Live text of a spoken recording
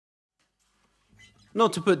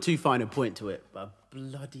Not to put too fine a point to it, but I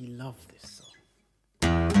bloody love this song.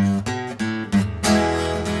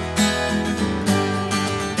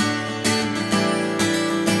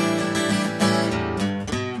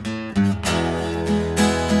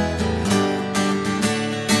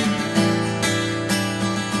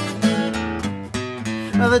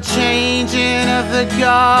 The changing of the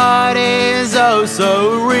guard is oh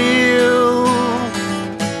so real.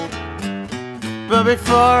 But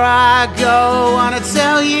before I go, I wanna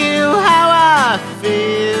tell you how I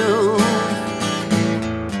feel.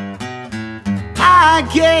 I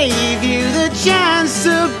gave you the chance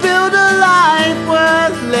to build a life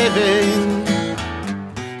worth living,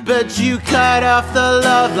 but you cut off the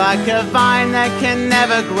love like a vine that can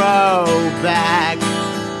never grow back.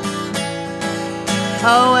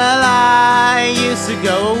 Oh well, I used to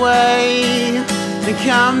go away and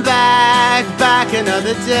come back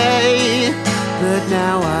another day, but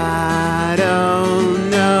now I don't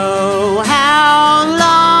know how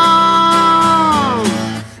long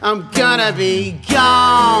I'm gonna be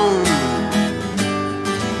gone.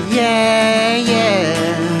 Yeah, yeah,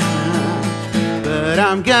 but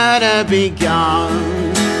I'm gonna be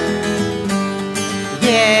gone.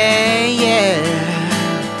 Yeah, yeah.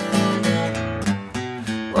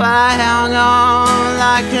 I hung on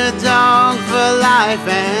like a dog for life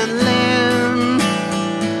and limb,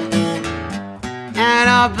 and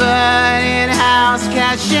our burning house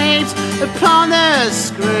cast shapes upon the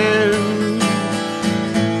scrim.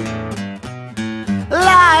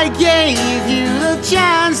 I gave you the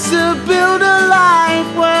chance to build a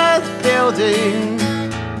life worth building,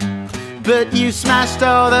 but you smashed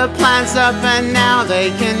all the plants up and now they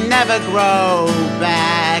can never grow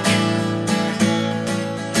back.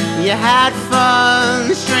 You had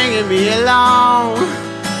fun stringing me along,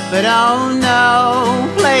 but oh no,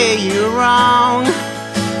 play you wrong.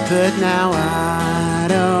 But now I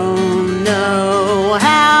don't know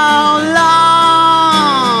how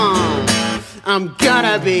long I'm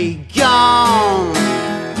gonna be gone.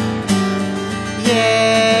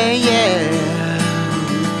 Yeah, yeah,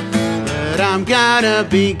 but I'm gonna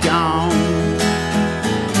be gone.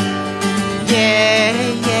 Yeah,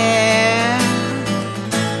 yeah.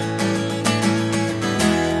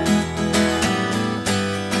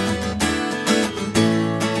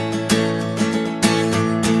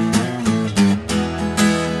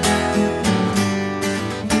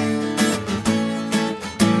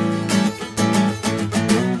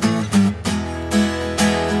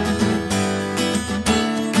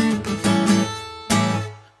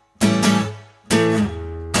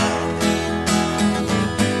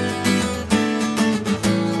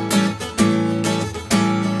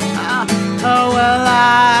 Oh well,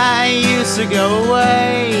 I used to go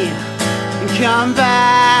away and come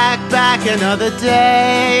back another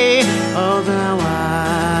day. Oh, now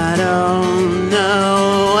I don't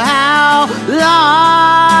know how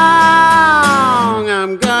long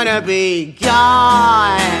I'm gonna be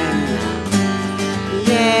gone.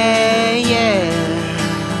 Yeah, yeah,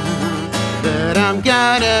 but I'm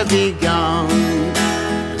gonna be gone.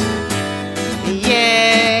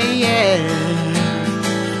 Yeah, yeah,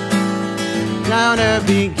 gonna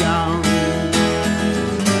be gone.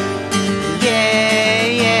 Yeah,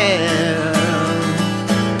 yeah,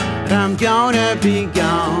 but I'm gonna be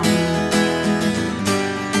gone.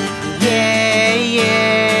 Yeah, yeah,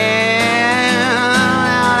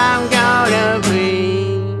 well, I'm gonna be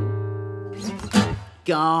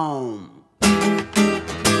gone.